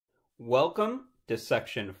Welcome to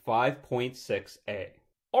section 5.6a.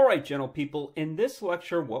 Alright, gentle people, in this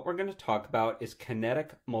lecture what we're going to talk about is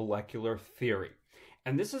kinetic molecular theory.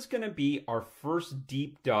 And this is going to be our first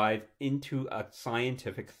deep dive into a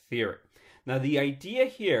scientific theory. Now the idea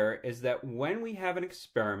here is that when we have an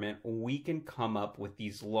experiment, we can come up with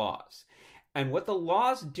these laws. And what the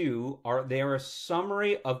laws do are they are a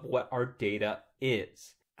summary of what our data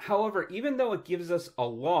is. However, even though it gives us a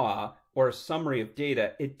law or a summary of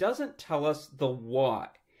data, it doesn't tell us the why.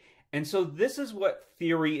 And so this is what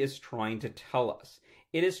theory is trying to tell us.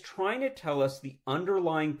 It is trying to tell us the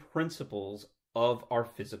underlying principles of our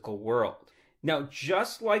physical world. Now,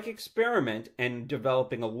 just like experiment and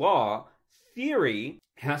developing a law, theory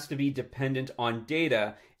has to be dependent on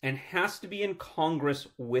data and has to be incongruous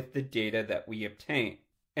with the data that we obtain.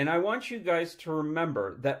 And I want you guys to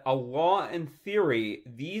remember that a law and theory,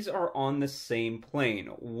 these are on the same plane.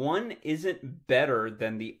 One isn't better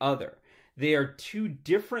than the other. They are two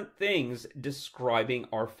different things describing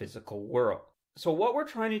our physical world. So what we're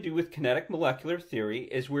trying to do with kinetic molecular theory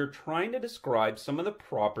is we're trying to describe some of the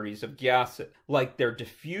properties of gases, like their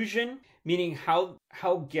diffusion, meaning how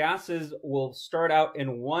gases will start out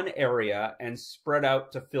in one area and spread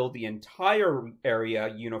out to fill the entire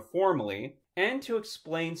area uniformly, and to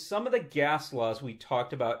explain some of the gas laws we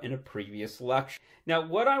talked about in a previous lecture. Now,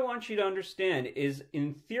 what I want you to understand is,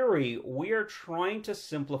 in theory, we are trying to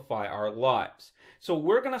simplify our lives. So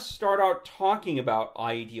we're going to start out talking about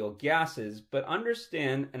ideal gases, but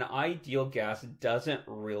understand an ideal gas doesn't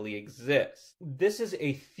really exist. This is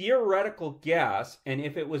a theoretical gas, and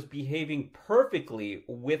if it was behaving perfectly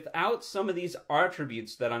without some of these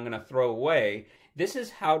attributes that I'm going to throw away, this is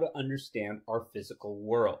how to understand our physical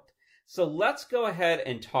world. So let's go ahead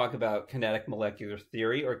and talk about kinetic molecular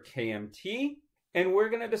theory, or KMT, and we're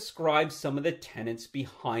going to describe some of the tenets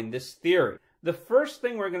behind this theory. The first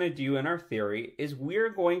thing we're going to do in our theory is we're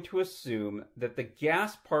going to assume that the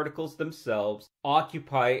gas particles themselves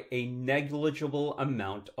occupy a negligible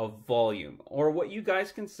amount of volume, or what you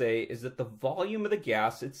guys can say is that the volume of the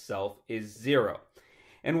gas itself is zero.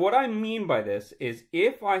 And what I mean by this is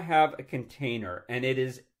if I have a container and it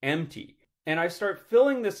is empty, and I start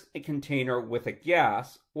filling this container with a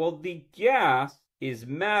gas, well, the gas is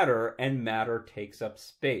matter, and matter takes up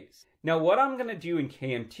space. Now, what I'm going to do in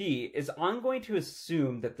KMT is I'm going to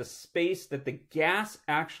assume that the space that the gas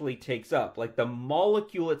actually takes up, like the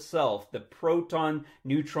molecule itself, the proton,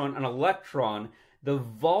 neutron, and electron, the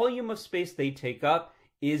volume of space they take up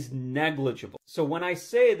is negligible. So when I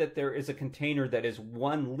say that there is a container that is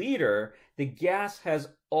 1 liter, the gas has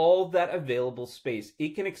all that available space.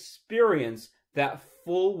 It can experience that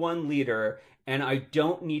full 1 liter, and I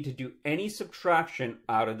don't need to do any subtraction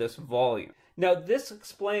out of this volume. Now, this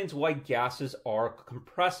explains why gases are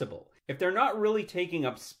compressible. If they're not really taking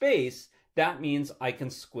up space, that means I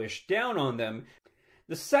can squish down on them.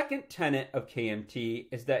 The second tenet of KMT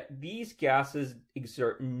is that these gases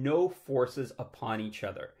exert no forces upon each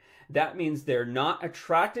other. That means they're not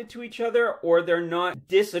attracted to each other, or they're not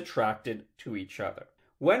disattracted to each other.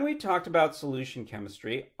 When we talked about solution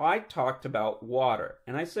chemistry, I talked about water,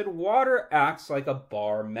 and I said water acts like a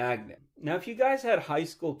bar magnet. Now, if you guys had high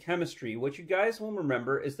school chemistry, what you guys will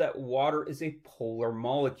remember is that water is a polar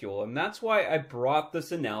molecule, and that's why I brought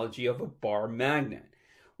this analogy of a bar magnet.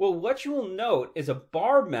 Well, what you will note is a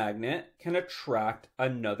bar magnet can attract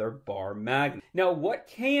another bar magnet. Now, what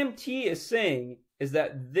KMT is saying is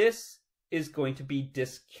that this is going to be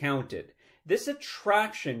discounted. This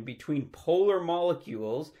attraction between polar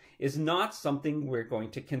molecules is not something we're going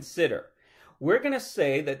to consider. We're going to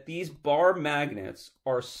say that these bar magnets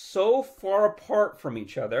are so far apart from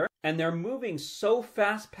each other, and they're moving so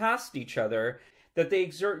fast past each other, that they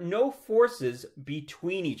exert no forces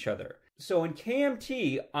between each other. So in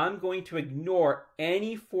KMT, I'm going to ignore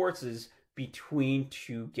any forces between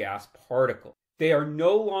two gas particles. They are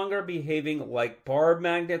no longer behaving like bar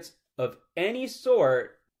magnets of any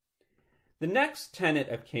sort. The next tenet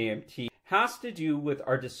of KMT has to do with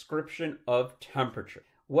our description of temperature.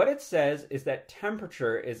 What it says is that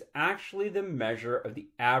temperature is actually the measure of the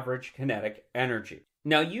average kinetic energy.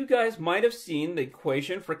 Now, you guys might have seen the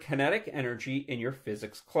equation for kinetic energy in your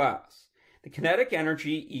physics class. The kinetic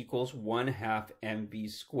energy equals 1/2 mv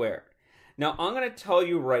squared. Now, I'm going to tell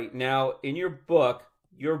you right now, in your book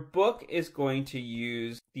is going to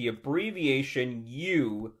use the abbreviation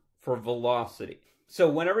U for velocity. So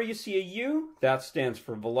whenever you see a U, that stands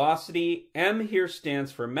for velocity, M here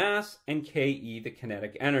stands for mass, and KE, the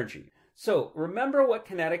kinetic energy. So remember what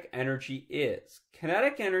kinetic energy is.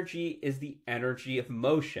 Kinetic energy is the energy of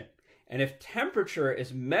motion. And if temperature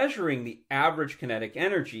is measuring the average kinetic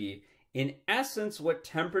energy, In essence, what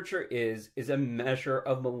temperature is a measure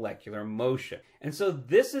of molecular motion. And so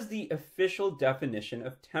this is the official definition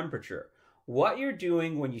of temperature. What you're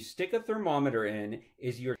doing when you stick a thermometer in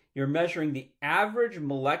is you're measuring the average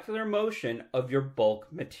molecular motion of your bulk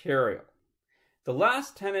material. The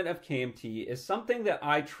last tenet of KMT is something that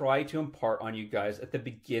I try to impart on you guys at the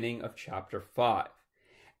beginning of chapter 5.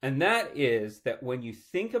 And that is that when you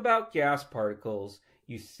think about gas particles,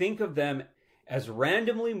 you think of them as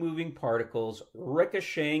randomly moving particles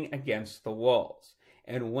ricocheting against the walls.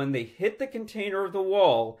 And when they hit the container of the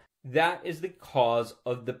wall, that is the cause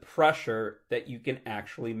of the pressure that you can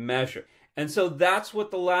actually measure. And so that's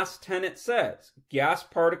what the last tenet says. Gas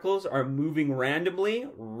particles are moving randomly,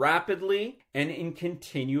 rapidly, and in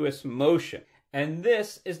continuous motion. And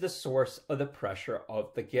this is the source of the pressure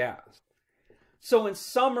of the gas. So in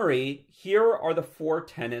summary, here are the 4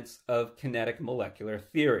 tenets of kinetic molecular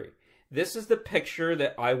theory. This is the picture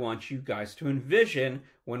that I want you guys to envision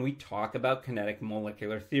when we talk about kinetic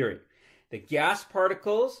molecular theory. The gas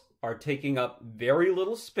particles are taking up very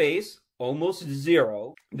little space, almost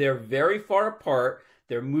zero. They're very far apart.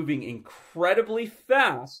 They're moving incredibly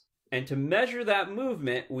fast. And to measure that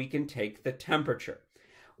movement, we can take the temperature.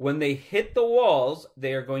 When they hit the walls,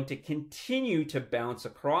 they are going to continue to bounce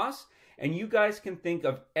across. And you guys can think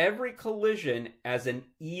of every collision as an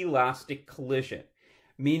elastic collision,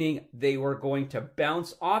 meaning they were going to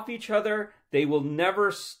bounce off each other. They will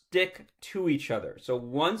never stick to each other. So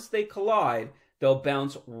once they collide, they'll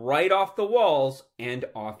bounce right off the walls and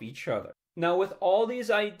off each other. Now, with all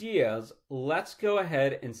these ideas, let's go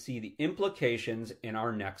ahead and see the implications in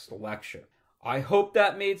our next lecture. I hope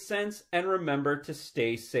that made sense, and remember to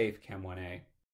stay safe, Chem 1A.